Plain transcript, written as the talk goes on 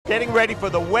getting ready for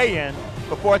the weigh-in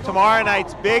before tomorrow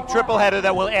night's big triple header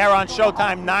that will air on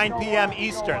Showtime, 9 p.m.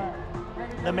 Eastern.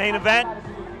 The main event,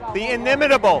 the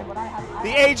inimitable, the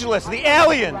ageless, the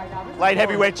alien light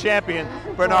heavyweight champion,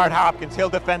 Bernard Hopkins. He'll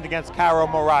defend against Karo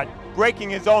Murat, breaking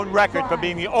his own record for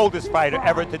being the oldest fighter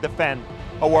ever to defend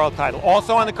a world title.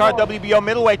 Also on the card, WBO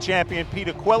middleweight champion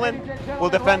Peter Quillin will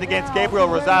defend against Gabriel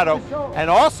Rosado. And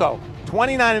also,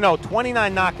 29-0,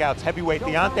 29 knockouts, heavyweight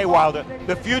Deontay Wilder,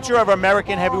 the future of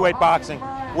American heavyweight boxing,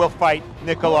 will fight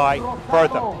Nicolai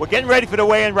Firtha. We're getting ready for the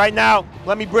weigh-in right now.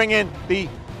 Let me bring in the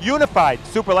unified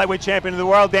super lightweight champion of the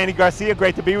world, Danny Garcia.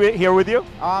 Great to be here with you.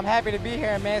 I'm happy to be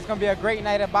here, man. It's going to be a great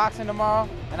night of boxing tomorrow,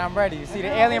 and I'm ready to see the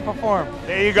alien perform.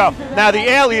 There you go. Now, the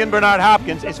alien, Bernard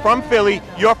Hopkins, is from Philly.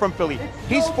 You're from Philly.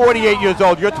 He's 48 years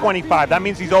old. You're 25. That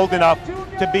means he's old enough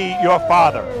to be your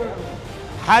father.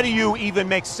 How do you even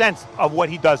make sense of what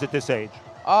he does at this age?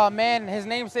 Oh, man, his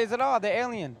name says it all, the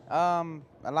alien.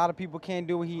 A lot of people can't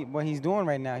do what he's doing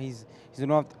right now. He's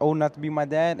old enough to be my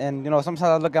dad, and sometimes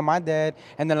I look at my dad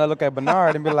and then I look at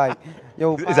Bernard and be like,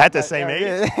 "Yo, is that the same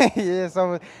age?" Yeah.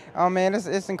 So, man,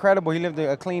 it's incredible. He lived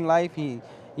a clean life. He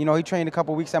trained a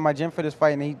couple weeks at my gym for this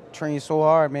fight, and he trained so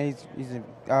hard, man. He's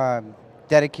a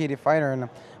dedicated fighter, and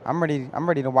I'm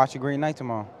ready to watch a great night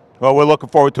tomorrow. Well, we're looking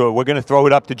forward to it. We're going to throw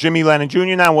it up to Jimmy Lennon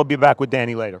Jr. now, and we'll be back with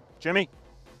Danny later. Jimmy.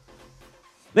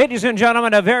 Ladies and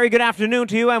gentlemen, a very good afternoon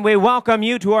to you, and we welcome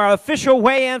you to our official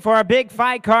weigh-in for our big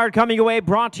fight card coming away,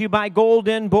 brought to you by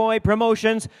Golden Boy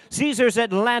Promotions, Caesars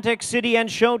Atlantic City, and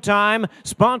Showtime,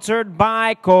 sponsored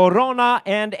by Corona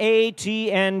and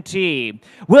AT&T.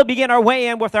 We'll begin our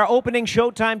weigh-in with our opening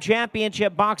Showtime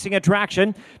Championship Boxing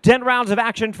attraction, 10 rounds of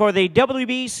action for the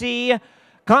WBC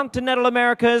Continental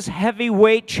America's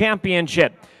Heavyweight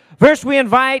Championship. First, we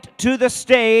invite to the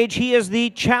stage, he is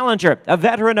the challenger, a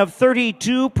veteran of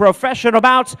 32 professional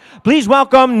bouts. Please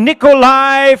welcome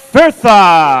Nicolai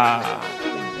Firtha.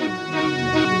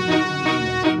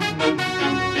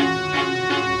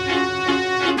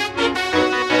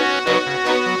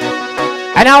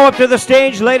 And now up to the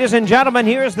stage, ladies and gentlemen,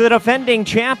 here's the defending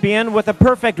champion with a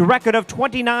perfect record of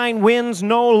 29 wins,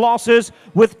 no losses,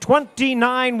 with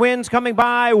 29 wins coming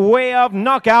by way of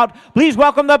knockout. Please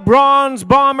welcome the bronze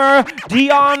bomber,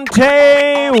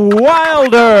 Deontay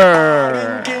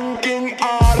Wilder.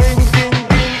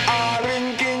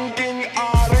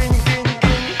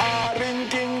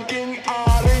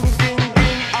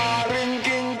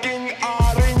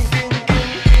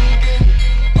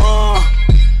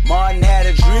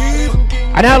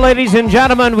 And now, ladies and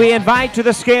gentlemen, we invite to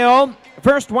the scale,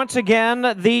 first, once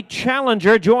again, the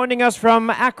challenger joining us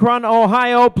from Akron,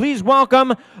 Ohio. Please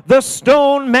welcome the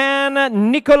Stone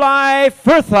Man, Nicolai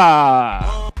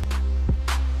Firtha.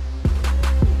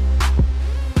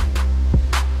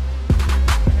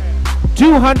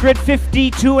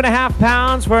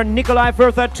 £252.5 for Nicolai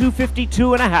Firtha,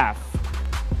 252.5.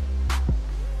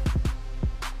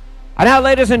 And now,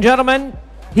 ladies and gentlemen,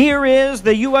 here is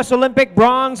the U.S. Olympic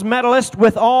bronze medalist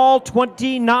with all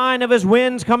 29 of his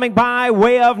wins coming by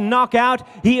way of knockout.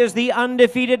 He is the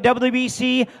undefeated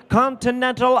WBC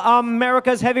Continental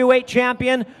America's heavyweight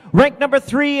champion, ranked number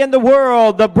 3 in the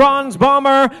world, the bronze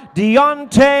bomber,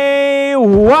 Deontay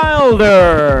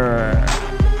Wilder.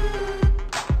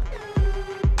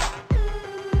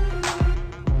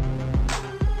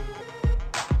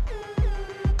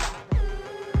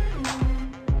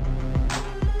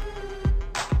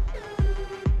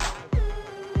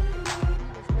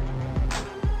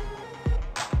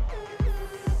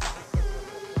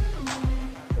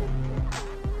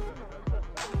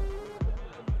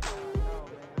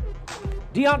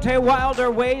 Deontay Wilder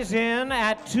weighs in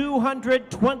at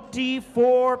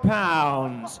 224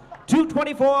 pounds.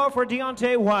 224 for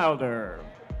Deontay Wilder.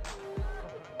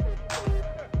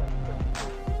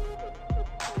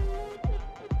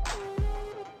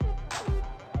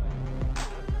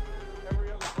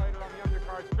 Every other fighter on the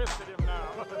undercard's fisted him now.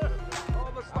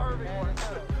 All the starving ones.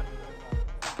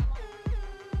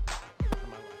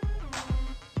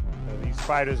 These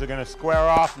fighters are going to square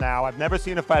off now. I've never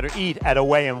seen a fighter eat at a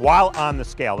weigh-in while on the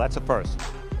scale. That's a first.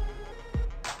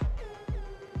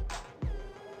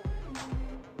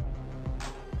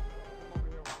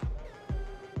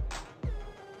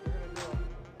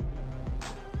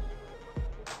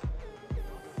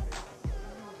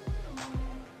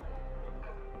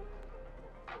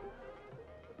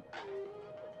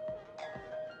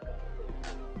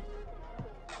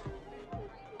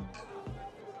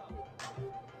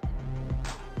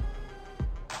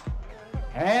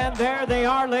 And there they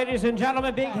are, ladies and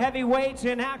gentlemen, big heavyweights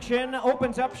in action.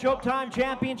 Opens up Showtime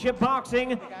Championship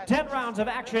Boxing. 10 rounds of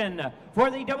action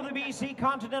for the WBC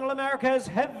Continental America's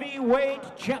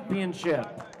Heavyweight Championship.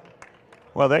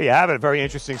 Well, there you have it. A very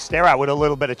interesting stare out with a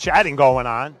little bit of chatting going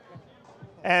on.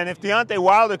 And if Deontay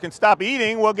Wilder can stop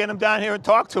eating, we'll get him down here and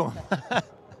talk to him.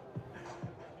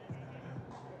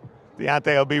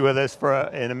 Deontay will be with us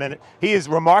in a minute. He is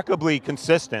remarkably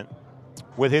consistent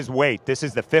with his weight. This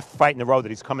is the 5th fight in a row that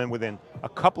he's come in within a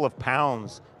couple of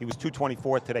pounds. He was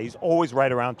 224 today. He's always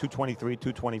right around 223,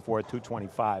 224,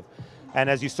 225. And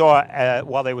as you saw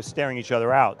while they were staring each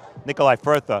other out, Nicolai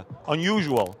Firtha,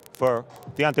 unusual for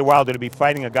Deontay Wilder to be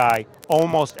fighting a guy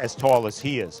almost as tall as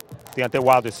he is. Deontay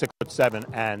Wilder 6'7",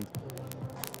 and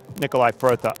Nicolai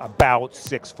Firtha about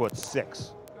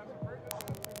 6'6".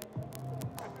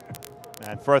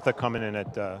 And Firtha coming in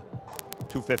at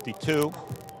 252.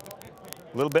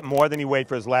 A little bit more than he weighed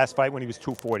for his last fight when he was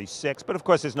 246. But, of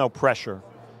course, there's no pressure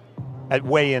at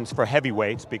weigh-ins for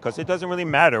heavyweights because it doesn't really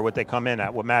matter what they come in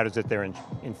at. What matters is that they're in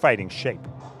fighting shape.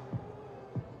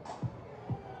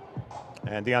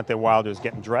 And Deontay Wilder is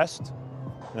getting dressed,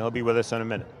 and he'll be with us in a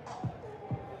minute.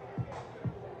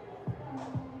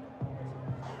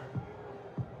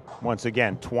 Once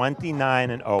again,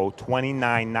 29-0,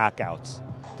 29 knockouts.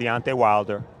 Deontay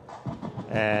Wilder.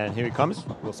 And here he comes.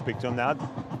 We'll speak to him now.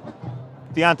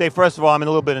 Deontay, first of all, I'm a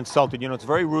little bit insulted. You know, it's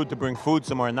very rude to bring food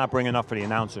somewhere and not bring enough for the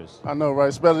announcers. I know, right?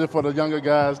 Especially for the younger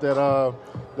guys that are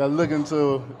looking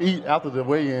to eat after the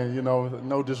weigh-in. You know,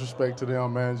 no disrespect to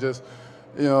them, man. Just,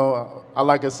 you know, I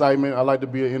like excitement. I like to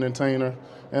be an entertainer.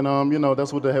 And, you know,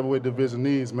 that's what the heavyweight division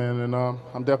needs, man. And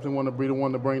I'm definitely want to be the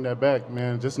one to bring that back,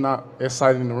 man. Just not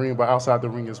exciting in the ring, but outside the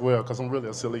ring as well, because I'm really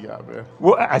a silly guy, man.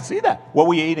 Well, I see that. What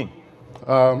were you eating?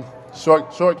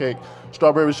 Shortcake.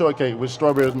 Strawberry shortcake, which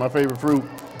strawberry is my favorite fruit.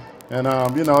 And,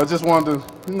 you know, I just wanted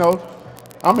to, you know,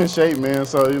 I'm in shape, man.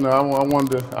 So, you know,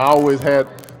 I always had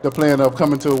the plan of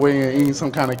coming to a weigh-in and eating some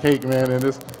kind of cake, man. And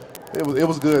it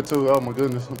was good, too. Oh, my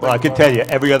goodness. Well, I can tell you,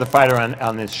 every other fighter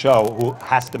on this show who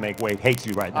has to make weight hates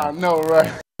you right now. I know, right?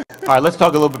 All right, let's talk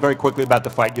a little bit very quickly about the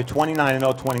fight. You're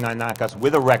 29-0, 29 knockouts.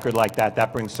 With a record like that,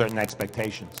 that brings certain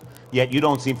expectations. Yet you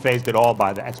don't seem fazed at all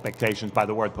by the expectations, by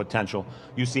the word potential.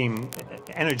 You seem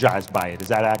energized by it. Is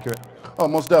that accurate? Oh,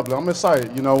 most definitely. I'm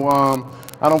excited. You know,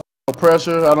 I don't feel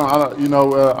pressure. I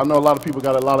know a lot of people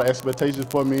got a lot of expectations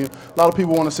for me. A lot of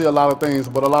people want to see a lot of things,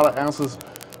 but a lot of answers,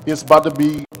 it's about to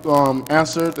be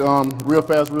answered real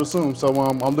fast, real soon. So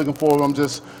I'm looking forward. I'm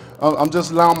just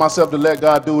allowing myself to let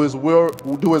God do His work.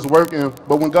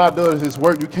 But when God does His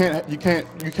work, you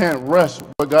can't rush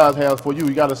what God has for you.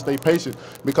 You got to stay patient,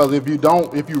 because if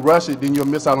you rush it, then you'll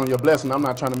miss out on your blessing. I'm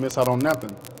not trying to miss out on nothing.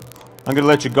 I'm going to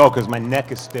let you go because my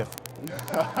neck is stiff.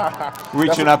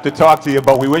 Reaching up to talk to you,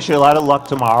 but we wish you a lot of luck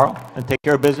tomorrow and take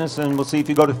care of business, and we'll see if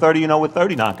you go to 30, with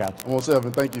 30 knockouts.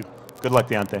 107. Thank you. Good luck,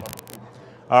 Deontay.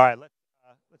 All right, let's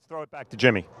throw it back to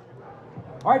Jimmy.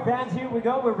 All right, fans, here we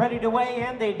go. We're ready to weigh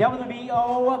in the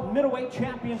WBO Middleweight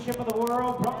Championship of the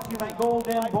World, brought to you by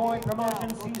Golden Boy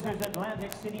Promotions, Caesars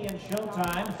Atlantic City, and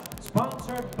Showtime,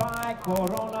 sponsored by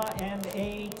Corona and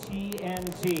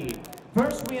AT&T.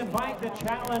 First, we invite the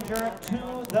challenger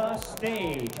to the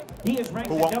stage. He is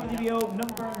ranked at WBO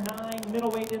 #9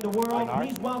 middleweight in the world.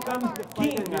 Please welcome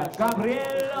King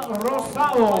Gabriel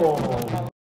Rosado.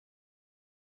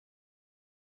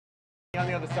 On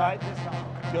the other side,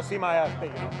 you'll see my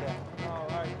thing. Okay. All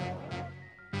right.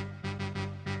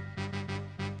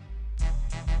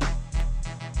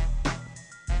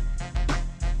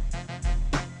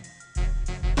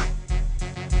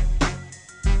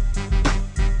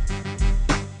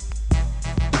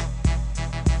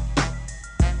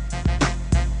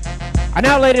 And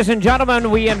now, ladies and gentlemen,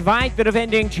 we invite the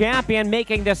defending champion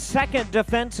making the second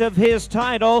defense of his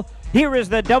title. Here is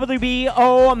the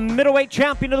WBO middleweight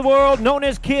champion of the world, known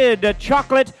as Kid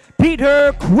Chocolate,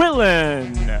 Peter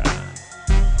Quillin.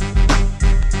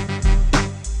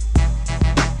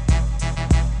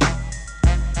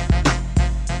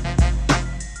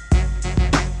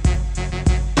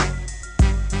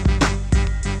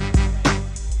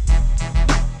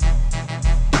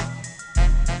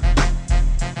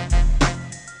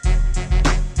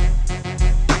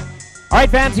 All right,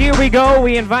 fans, here we go.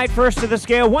 We invite first to the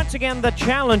scale, once again, the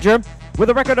challenger. With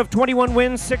a record of 21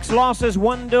 wins, 6 losses,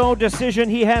 1 no decision.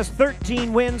 He has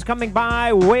 13 wins coming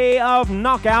by way of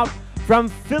knockout. From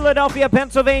Philadelphia,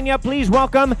 Pennsylvania, please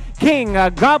welcome King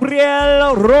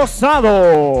Gabriel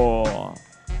Rosado.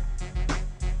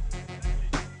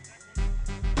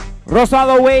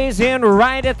 Rosado weighs in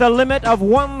right at the limit of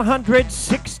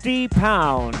 160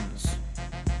 pounds.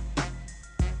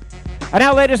 And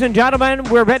now, ladies and gentlemen,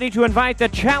 we're ready to invite the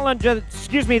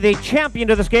the champion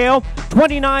to the scale.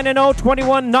 29-0,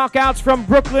 21 knockouts from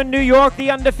Brooklyn, New York, the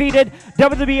undefeated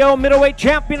WBO middleweight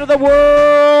champion of the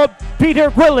world, Peter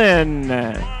Quillin.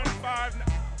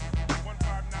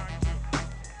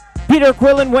 Peter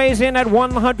Quillin weighs in at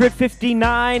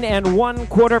 159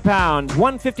 1/4 pounds.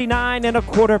 159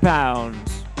 1/4 pounds.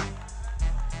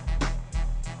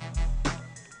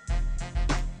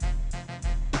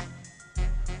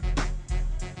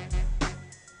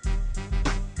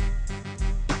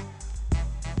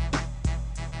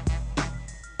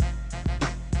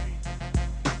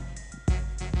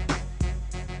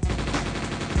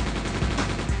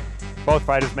 Both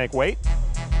fighters make weight.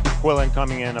 Quillin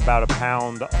coming in about a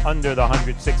pound under the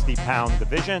 160-pound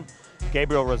division.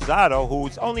 Gabriel Rosado,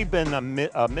 who's only been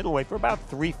a middleweight for about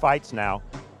 3 fights now,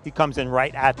 he comes in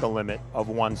right at the limit of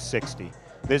 160.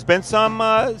 There's been some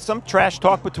trash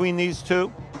talk between these two,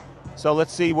 so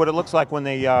let's see what it looks like when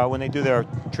they do their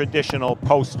traditional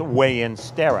post-weigh-in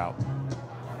stare-out.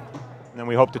 And then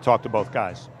we hope to talk to both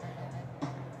guys.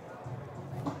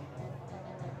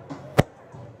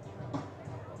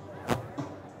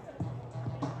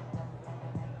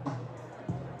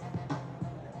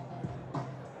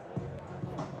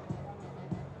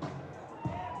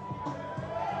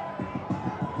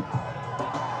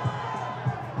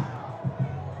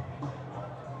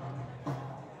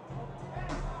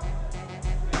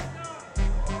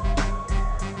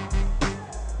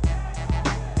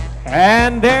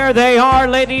 And there they are,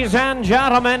 ladies and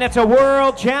gentlemen. It's a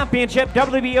world championship,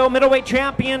 WBO middleweight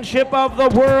championship of the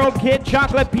world. Kid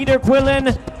Chocolate, Peter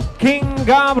Quillin, King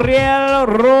Gabriel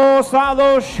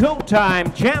Rosado,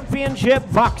 Showtime Championship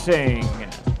Boxing.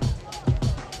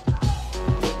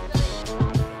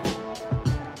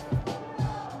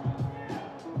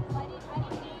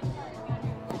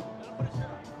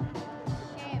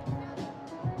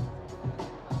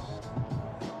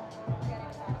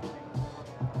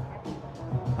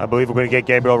 I believe we're going to get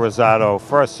Gabriel Rosado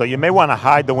first, so you may want to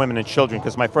hide the women and children,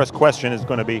 because my first question is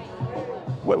going to be,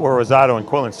 what were Rosado and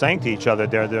Quillin saying to each other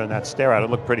there during that stare-out? It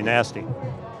looked pretty nasty.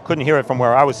 Couldn't hear it from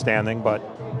where I was standing, but...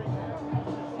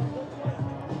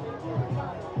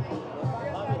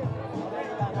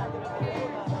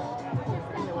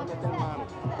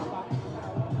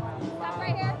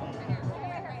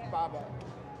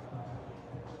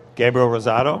 Gabriel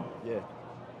Rosado? Yeah.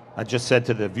 I just said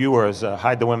to the viewers,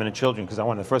 hide the women and children, because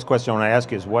the first question I want to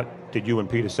ask you is, what did you and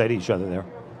Peter say to each other there?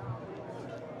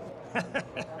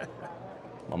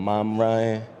 My mom,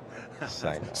 Ryan.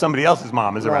 Somebody else's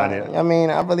mom is around here. I mean,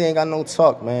 I really ain't got no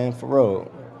talk, man, for real.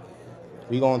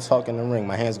 We gonna talk in the ring.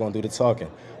 My hand's gonna do the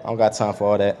talking. I don't got time for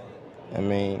all that. I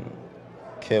mean,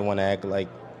 kid wanna act like,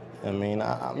 I'm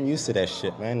used to that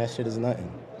shit, man. That shit is nothing.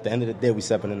 At the end of the day, we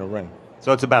stepping in the ring.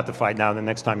 So it's about the fight now, and the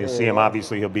next time you see him,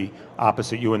 obviously he'll be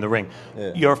opposite you in the ring.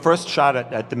 Yeah. Your first shot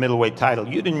at the middleweight title,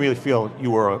 you didn't really feel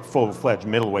you were a full-fledged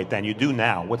middleweight then. You do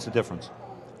now. What's the difference?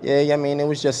 Yeah, I mean, it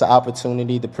was just an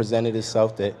opportunity that presented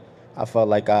itself that I felt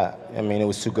like it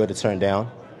was too good to turn down.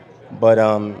 But,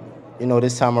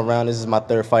 this time around, this is my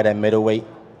 3rd fight at middleweight.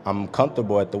 I'm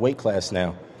comfortable at the weight class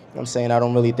now. I'm saying I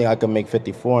don't really think I can make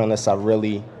 54 unless I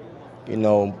really,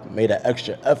 made an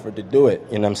extra effort to do it.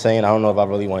 You know what I'm saying? I don't know if I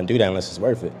really want to do that unless it's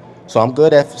worth it. So I'm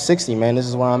good at 60, man. This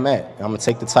is where I'm at. I'm going to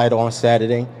take the title on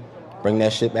Saturday, bring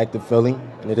that shit back to Philly,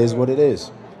 and it is what it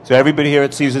is. So everybody here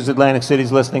at Caesars Atlantic City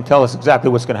is listening. Tell us exactly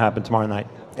what's going to happen tomorrow night.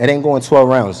 It ain't going 12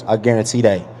 rounds. I guarantee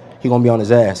that. He going to be on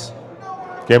his ass.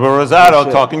 Gabriel Rosado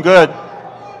talking good.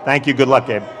 Thank you. Good luck,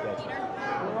 Gabe.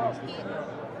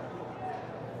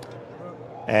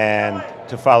 And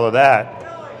to follow that,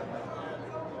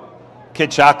 Kid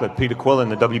Chocolate, Peter Quillin,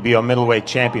 the WBO middleweight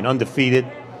champion, undefeated,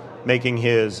 making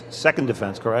his 2nd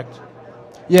defense, correct?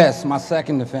 Yes, my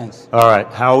 2nd defense. All right.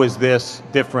 How is this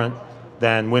different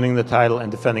than winning the title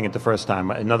and defending it the first time?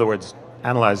 In other words,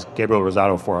 analyze Gabriel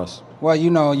Rosado for us. Well,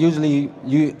 usually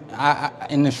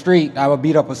in the street, I would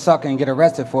beat up a sucker and get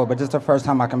arrested for it, but this is the first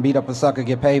time I can beat up a sucker,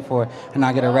 get paid for it, and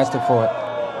not get arrested for it.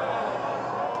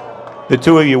 The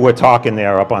two of you were talking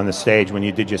there up on the stage when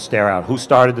you did your stare out. Who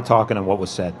started the talking and what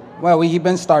was said? Well, he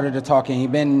been started the talking. He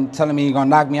been telling me he gonna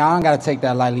knock me out. I don't gotta take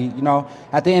that lightly.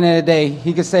 At the end of the day,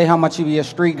 he could say how much of a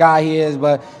street guy he is,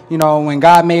 but when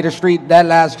God made that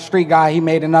last street guy, he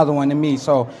made another one than me.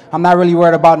 So I'm not really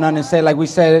worried about nothing to say. Like we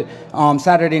said,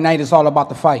 Saturday night is all about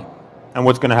the fight. And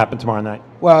what's going to happen tomorrow night?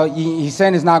 Well, he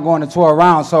said he's not going to 12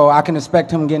 rounds, so I can expect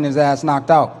him getting his ass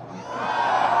knocked out.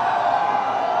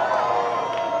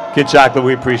 Kid Chocolate,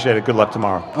 we appreciate it. Good luck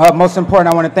tomorrow. Most important,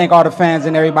 I want to thank all the fans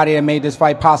and everybody that made this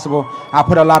fight possible. I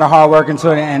put a lot of hard work into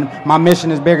it, and my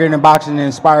mission is bigger than boxing and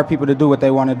inspire people to do what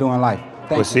they want to do in life.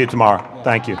 We'll see you tomorrow.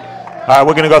 Thank you. All right,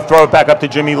 we're going to go throw it back up to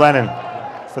Jimmy Lennon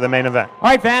for the main event. All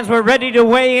right, fans, we're ready to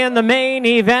weigh in the main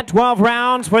event. 12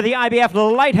 rounds for the IBF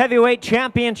Light Heavyweight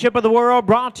Championship of the World,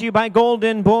 brought to you by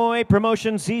Golden Boy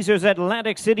Promotions, Caesars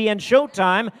Atlantic City, and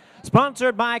Showtime.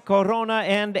 Sponsored by Corona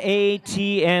and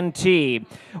AT&T.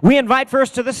 We invite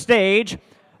first to the stage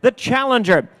the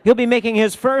challenger. He'll be making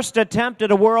his first attempt at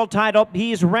a world title.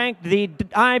 He's ranked the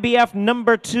IBF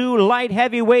 #2 light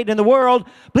heavyweight in the world.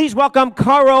 Please welcome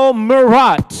Karo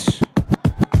Murat.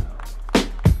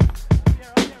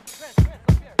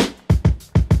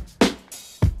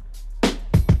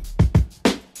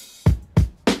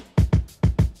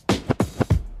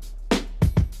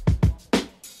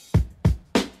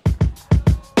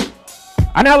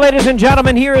 And now, ladies and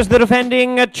gentlemen, here is the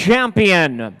defending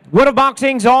champion. One of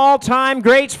boxing's all-time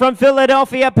greats from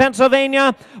Philadelphia,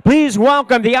 Pennsylvania. Please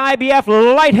welcome the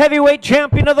IBF light heavyweight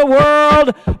champion of the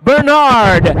world,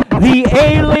 Bernard the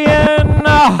Alien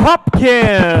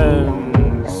Hopkins.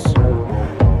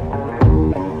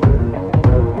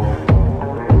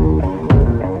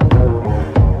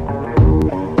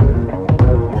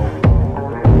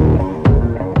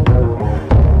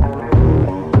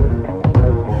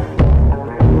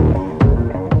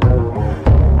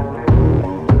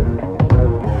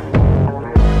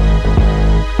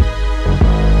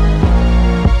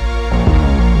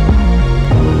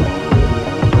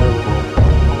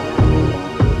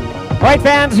 All right,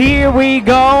 fans, here we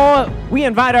go. We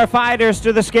invite our fighters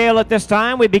to the scale at this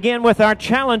time. We begin with our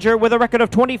challenger with a record of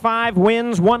 25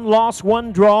 wins, 1 loss,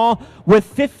 1 draw, with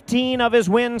 15 of his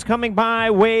wins coming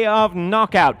by way of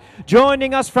knockout.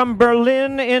 Joining us from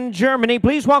Berlin in Germany,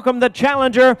 please welcome the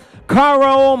challenger,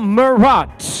 Karo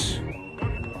Murat.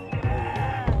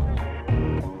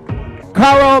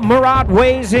 Karo Murat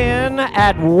weighs in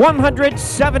at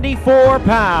 174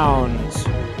 pounds.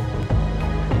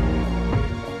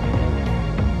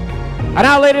 And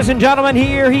now, ladies and gentlemen,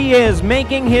 here he is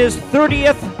making his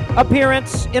 30th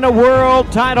appearance in a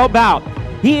world title bout.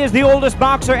 He is the oldest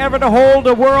boxer ever to hold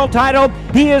a world title.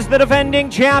 He is the defending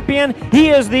champion. He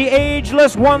is the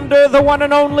ageless wonder, the one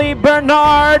and only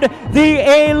Bernard the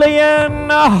Alien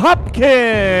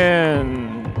Hopkins.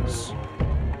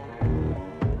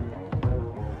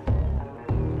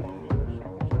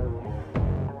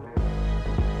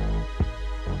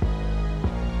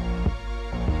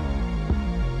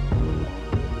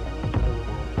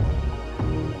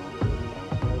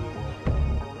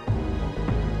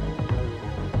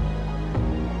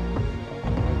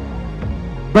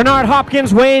 Bernard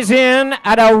Hopkins weighs in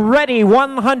at a ready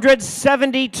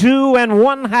 172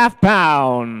 1/2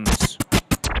 pounds.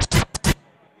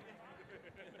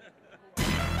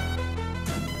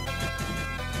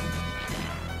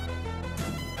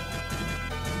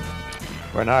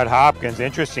 Bernard Hopkins,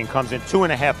 interesting, comes in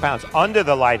 2.5 pounds under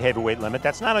the light heavyweight limit.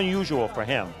 That's not unusual for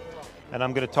him. And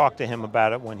I'm going to talk to him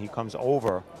about it when he comes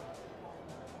over.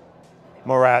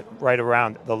 Murat right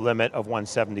around the limit of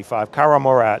 175. Karo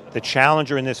Murat, the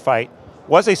challenger in this fight,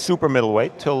 was a super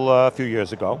middleweight till a few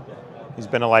years ago. He's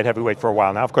been a light heavyweight for a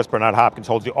while now. Of course, Bernard Hopkins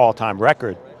holds the all-time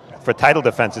record for title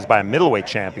defenses by a middleweight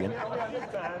champion.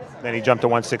 Then he jumped to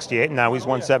 168, and now he's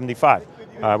 175.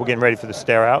 We're getting ready for the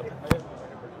stare out. Look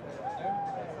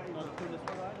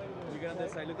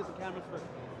at the camera first.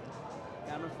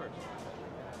 Camera first.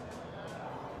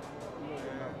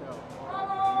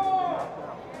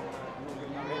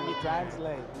 Let me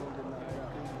translate.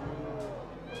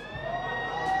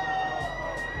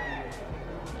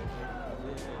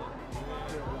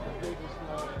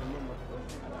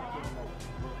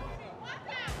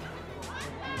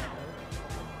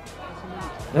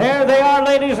 There they are,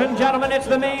 ladies and gentlemen. It's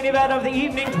the main event of the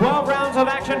evening. 12 rounds of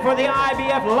action for the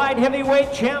IBF Light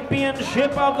Heavyweight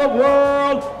Championship of the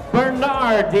World.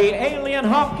 Bernard the Alien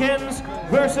Hopkins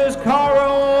versus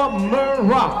Karo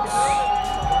Murat.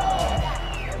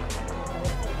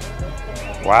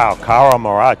 Wow, Karo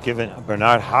Murat giving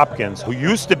Bernard Hopkins, who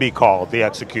used to be called the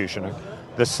Executioner,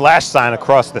 the slash sign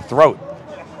across the throat.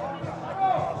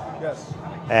 Yes.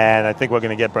 And I think we're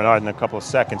going to get Bernard in a couple of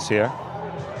seconds here.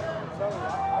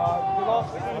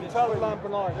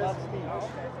 Bernard, that's Steve.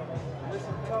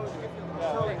 Listen, tell him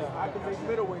I can make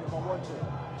middleweight if I want to.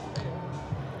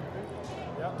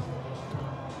 Yeah.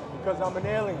 Because I'm an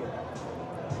alien.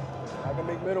 I can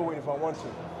make middleweight if I want to.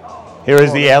 Here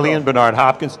is the alien, Bernard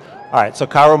Hopkins. All right, so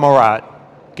Karo Murat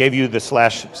gave you the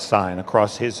slash sign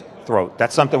across his throat.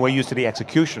 That's something we're used to the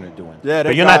Executioner doing. Yeah,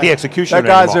 but you're not the Executioner That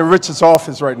guy's anymore. in Richard's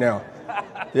office right now.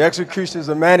 The execution is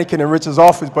a mannequin in Richard's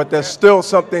office, but there's still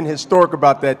something historic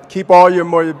about that. Keep all your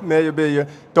memorabilia.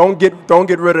 Don't get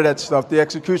rid of that stuff. The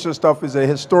execution stuff is a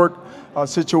historic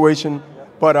situation.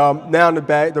 But now in the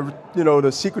bag,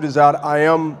 the secret is out. I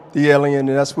am the alien,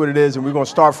 and that's what it is, and we're going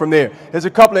to start from there. There's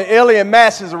a couple of alien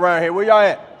masses around here. Where y'all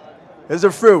at? There's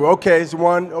a few. Okay, it's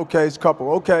one. Okay, it's a couple.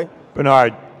 Okay.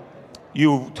 Bernard,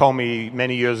 you told me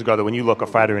many years ago that when you look a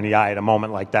fighter in the eye at a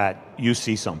moment like that, you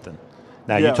see something.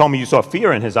 Now, you told me you saw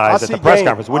fear in his eyes at the press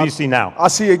conference. What do you see now? I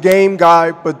see a game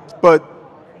guy, but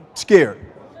scared.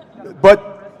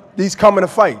 But he's coming to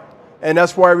fight. And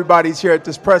that's why everybody's here at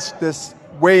this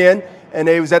weigh-in, and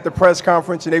they was at the press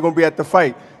conference, and they're going to be at the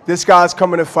fight. This guy's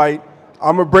coming to fight.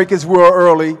 I'm going to break his will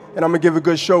early, and I'm going to give a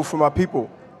good show for my people.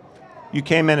 You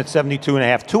came in at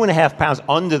 72.5, 2.5 pounds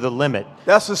under the limit.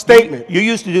 That's a statement. You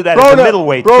used to do that at the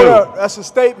middleweight, too. That's a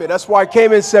statement. That's why I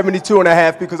came in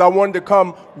 72.5, because I wanted to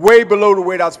come way below the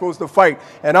weight I was supposed to fight.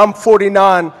 And I'm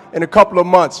 49 in a couple of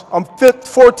months. I'm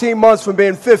 14 months from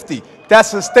being 50.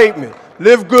 That's a statement.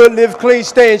 Live good, live clean,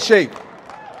 stay in shape.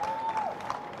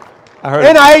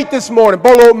 I ate this morning,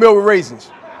 bowl of oatmeal with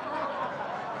raisins.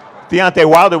 Deontay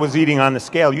Wilder was eating on the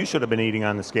scale. You should have been eating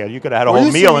on the scale. You could have had a whole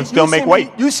meal and still make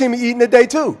weight. You see me eating today,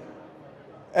 too.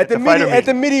 At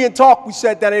the median talk, we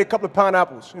sat down and ate a couple of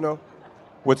pineapples,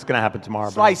 What's going to happen tomorrow,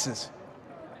 Slices.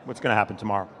 Bernard? What's going to happen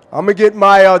tomorrow? I'm going to get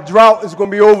my drought is going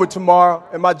to be over tomorrow,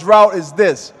 and my drought is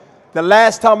this. The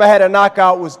last time I had a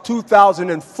knockout was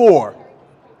 2004.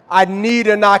 I need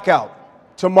a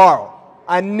knockout tomorrow.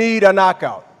 I need a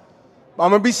knockout. I'm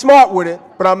going to be smart with it,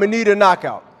 but I'm going to need a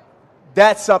knockout.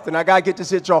 That's something. I got to get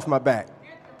this itch off my back.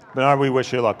 Bernard, we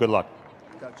wish you luck. Good luck.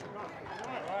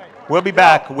 We'll be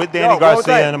back with Danny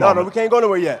Garcia in a moment. No, we can't go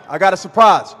nowhere yet. I got a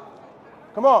surprise.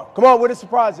 Come on, where the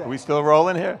surprise at? Are we still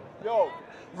rolling here? Yo,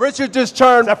 Richard just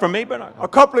turned. Is that from me, Bernard? A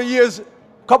couple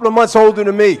of months older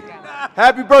than me.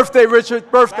 Happy birthday, Richard.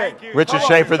 Birthday. Richard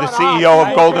Schaefer, the CEO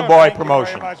of Golden Boy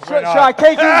Promotion. Should I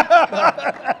cake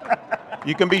you?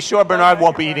 You can be sure Bernard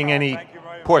won't be eating any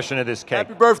portion of this cake.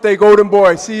 Happy birthday, Golden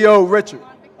Boy, CEO Richard.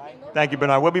 Thank you,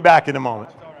 Bernard. We'll be back in a moment.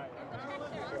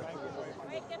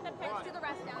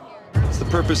 What's the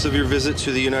purpose of your visit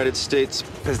to the United States?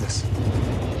 Business.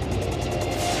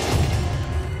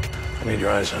 I need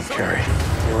your eyes on Carrie.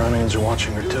 The Iranians are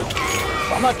watching her, too.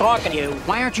 I'm not talking to you.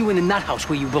 Why aren't you in the nut house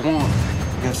where you belong?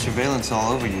 You have surveillance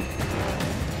all over you.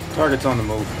 Target's on the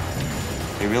move.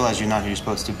 They realize you're not who you're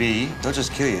supposed to be, they'll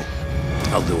just kill you.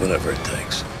 I'll do whatever it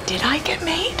takes. Did I get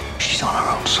made? She's on her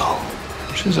own soul.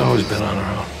 She's always been on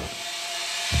her own.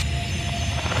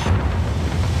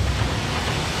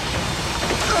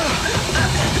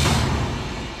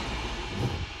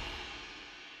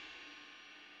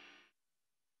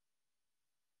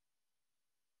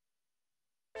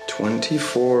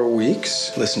 "24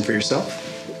 weeks. Listen for yourself.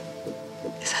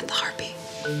 Is that the heartbeat?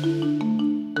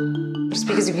 Just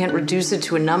because you can't reduce it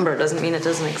to a number doesn't mean it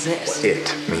doesn't exist.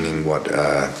 It, meaning what,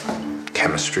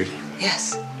 chemistry?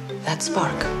 Yes, that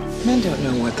spark. Men don't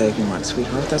know what they want,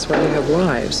 sweetheart. That's why they have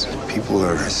wives. People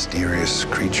are mysterious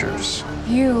creatures.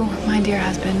 You, my dear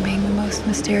husband, being the most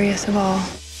mysterious of all.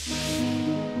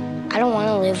 I don't want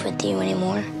to live with you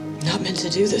anymore. Not meant to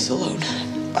do this alone.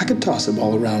 I could toss the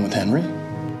ball around with Henry.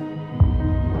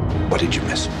 What did you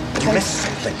miss? You missed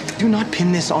something. Do not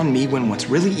pin this on me when what's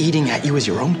really eating at you is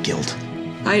your own guilt.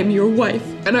 I am your wife,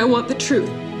 and I want the truth.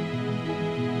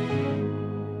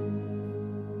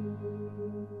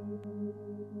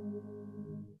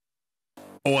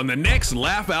 On the next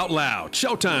Laugh Out Loud,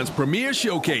 Showtime's premiere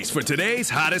showcase for today's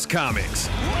hottest comics.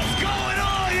 What's going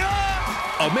on,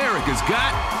 y'all? America's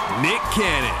Got Nick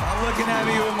Cannon. I'm looking at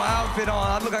me with my outfit on.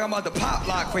 I look like I'm about to pop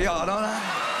lock for y'all, don't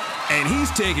I? And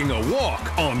he's taking a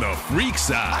walk on the freak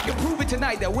side. I can prove it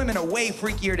tonight that women are way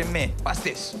freakier than men. Watch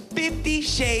this. 50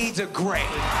 Shades of Grey.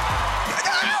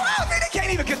 They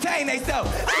can't even contain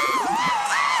themselves.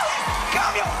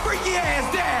 Calm your freaky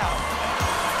ass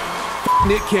down.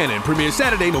 Nick Cannon premieres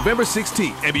Saturday, November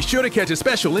 16th. And be sure to catch a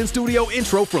special in-studio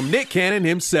intro from Nick Cannon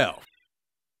himself.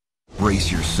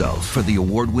 Brace yourself for the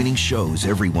award-winning shows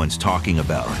everyone's talking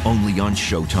about. Only on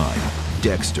Showtime.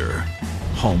 Dexter,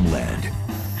 Homeland,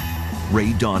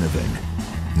 Ray Donovan,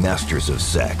 Masters of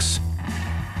Sex.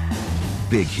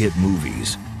 Big hit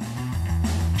movies.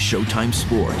 Showtime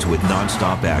Sports with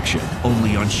non-stop action.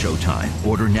 Only on Showtime.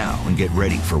 Order now and get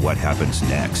ready for what happens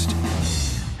next.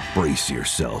 Brace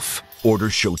yourself. Order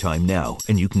Showtime now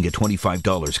and you can get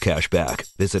 $25 cash back.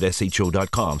 Visit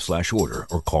sho.com/order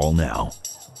or call now.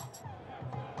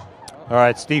 All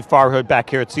right, Steve Farhood back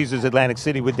here at Caesars Atlantic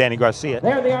City with Danny Garcia.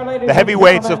 There they are, ladies The and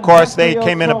heavyweights, of gentlemen, course, they studio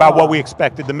came in show about what off. we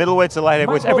expected. The middleweights, the light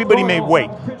heavyweights, everybody made weight,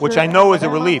 which I know is a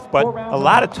relief, but a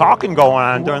lot of talking going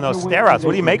on during those stare-outs.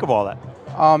 What do you make of all that?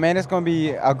 Oh, man, it's going to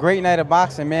be a great night of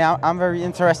boxing, man. I'm very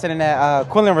interested in that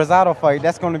Quillin Rosado fight.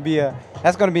 That's going to be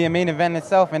a main event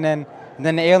itself, and then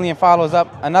the Alien follows up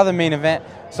another main event.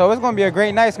 So it's going to be a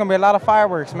great night. It's going to be a lot of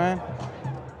fireworks, man.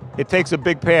 It takes a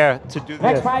big pair to do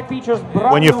Next this fight features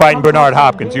when you're fighting Bernard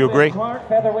Hopkins. You agree?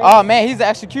 Oh, man, he's the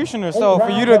executioner. So for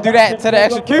you to do that to the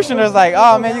executioner is like,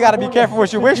 oh, man, you got to be careful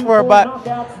what you wish for. But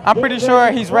I'm pretty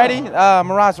sure he's ready.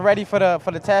 Murat's ready for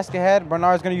the task ahead.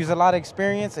 Bernard's going to use a lot of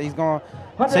experience. He's going to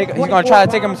try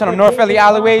to take him to the North Philly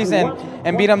alleyways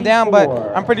and beat him down. But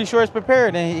I'm pretty sure he's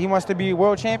prepared, and he wants to be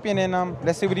world champion. And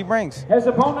let's see what he brings.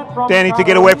 Danny, to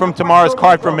get away from tomorrow's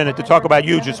card for a minute, to talk about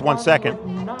you just 1 second.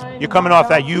 You're coming off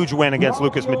that huge win against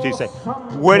Lucas Matisse.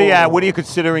 Where are you at? What are you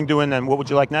considering doing then? What would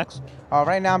you like next?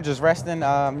 Right now I'm just resting,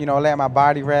 letting my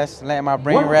body rest, letting my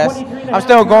brain rest. I'm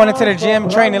still going into the gym,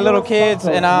 training little kids,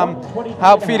 and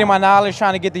help feeding my knowledge,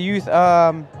 trying to get the youth,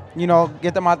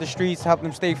 get them out the streets, help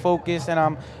them stay focused. And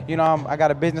I got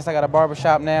a business, I got a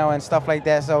barbershop now and stuff like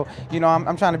that. So,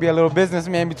 I'm trying to be a little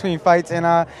businessman between fights, and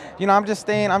I'm just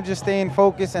staying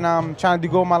focused, and I'm trying to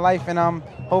do good with my life, and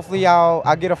hopefully I'll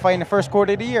get a fight in the first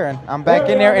quarter of the year, and I'm back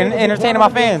in there and entertaining my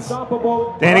fans.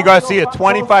 Danny Garcia,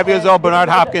 25 years old. Bernard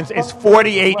Hopkins is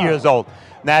 48 years old.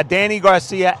 Now, Danny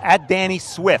Garcia at Danny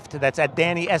Swift, that's at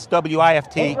Danny SWIFT,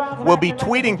 will be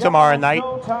tweeting tomorrow night.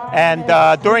 And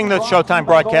during the Showtime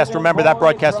broadcast, remember that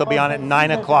broadcast will be on at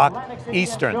 9 o'clock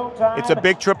Eastern. It's a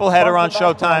big triple header on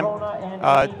Showtime.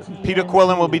 Peter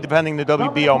Quillin will be defending the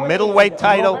WBO middleweight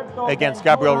title against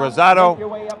Gabriel Rosado.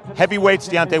 Heavyweights,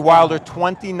 Deontay Wilder,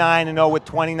 29-0 with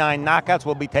 29 knockouts,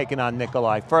 will be taking on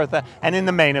Nicolai Firtha. And in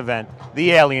the main event,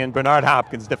 the Alien, Bernard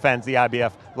Hopkins, defends the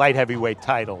IBF light heavyweight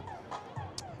title.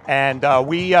 And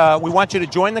we want you to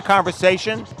join the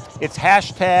conversation. It's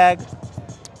hashtag,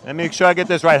 let me make sure I get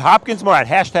this right, Hopkins Murat,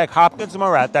 hashtag Hopkins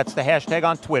Murat. That's the hashtag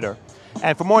on Twitter.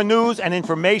 And for more news and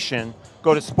information,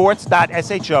 go to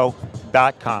sports.sho.com.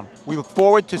 We look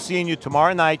forward to seeing you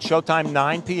tomorrow night, Showtime,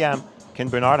 9 p.m. Can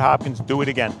Bernard Hopkins do it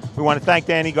again? We want to thank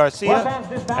Danny Garcia,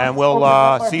 and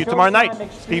we'll see you tomorrow night.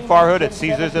 Steve Farhood at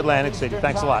Caesars Atlantic City.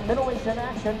 Thanks a lot.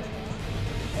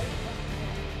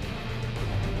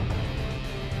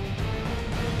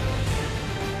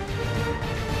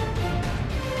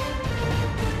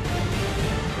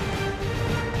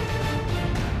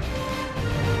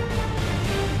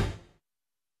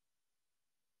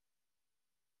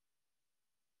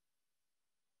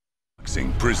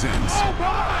 Boxing presents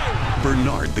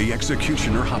Bernard the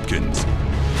Executioner Hopkins,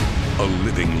 a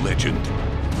living legend.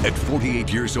 At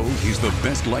 48 years old, he's the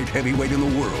best light heavyweight in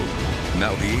the world.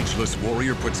 Now the ageless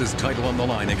warrior puts his title on the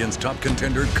line against top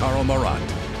contender Karo Murat.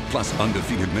 Plus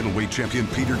undefeated middleweight champion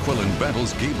Peter Quillin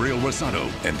battles Gabriel Rosado,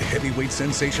 and heavyweight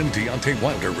sensation Deontay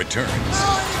Wilder returns.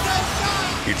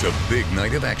 It's a big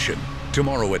night of action.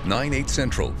 Tomorrow at 9/8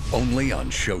 Central, only on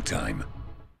Showtime.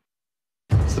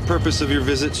 What's the purpose of your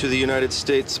visit to the United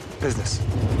States? Business.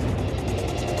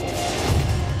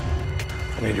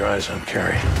 I need your eyes on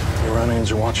Carrie. The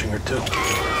Iranians are watching her too.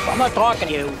 I'm not talking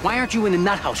to you. Why aren't you in the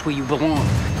nut house where you belong?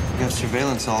 You have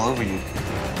surveillance all over you.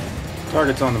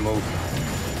 Target's on the move.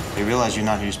 They realize you're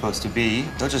not who you're supposed to be,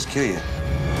 they'll just kill you.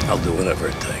 I'll do whatever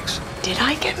it takes. Did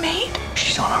I get made?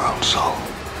 She's on her own soul.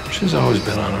 She's always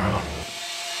been on her own.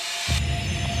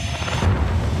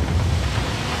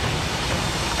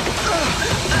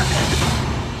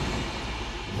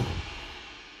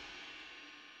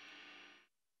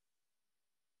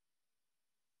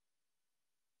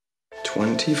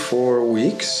 "24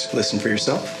 weeks? Listen for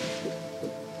yourself."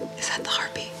 Is that the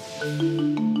heartbeat?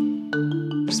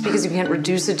 Just because you can't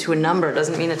reduce it to a number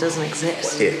doesn't mean it doesn't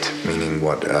exist. It, meaning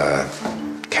what,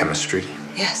 chemistry?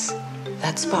 Yes,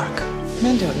 that spark.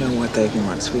 Men don't know what they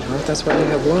want, sweetheart. That's why they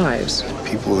have wives.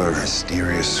 People are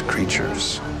mysterious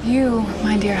creatures. You,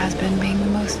 my dear husband, being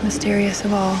the most mysterious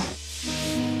of all.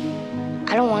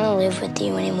 I don't want to live with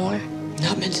you anymore.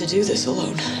 Not meant to do this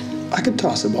alone. I could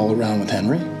toss the ball around with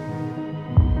Henry.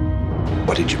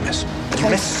 What did you miss? You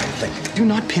missed something. Do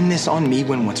not pin this on me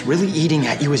when what's really eating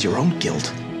at you is your own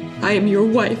guilt. I am your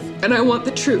wife, and I want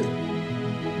the truth.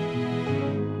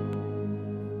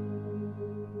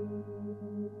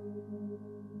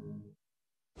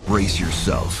 Brace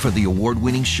yourself for the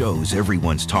award-winning shows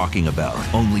everyone's talking about,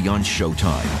 only on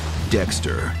Showtime.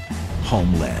 Dexter,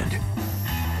 Homeland,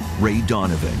 Ray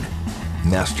Donovan,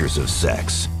 Masters of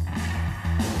Sex.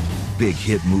 Big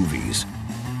hit movies.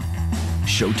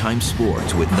 Showtime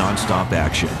Sports with nonstop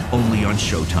action. Only on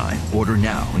Showtime. Order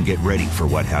now and get ready for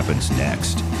what happens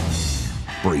next.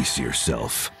 Brace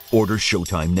yourself. Order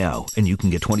Showtime now and you can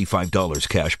get $25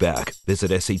 cash back.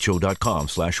 Visit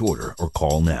sho.com/order or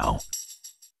call now.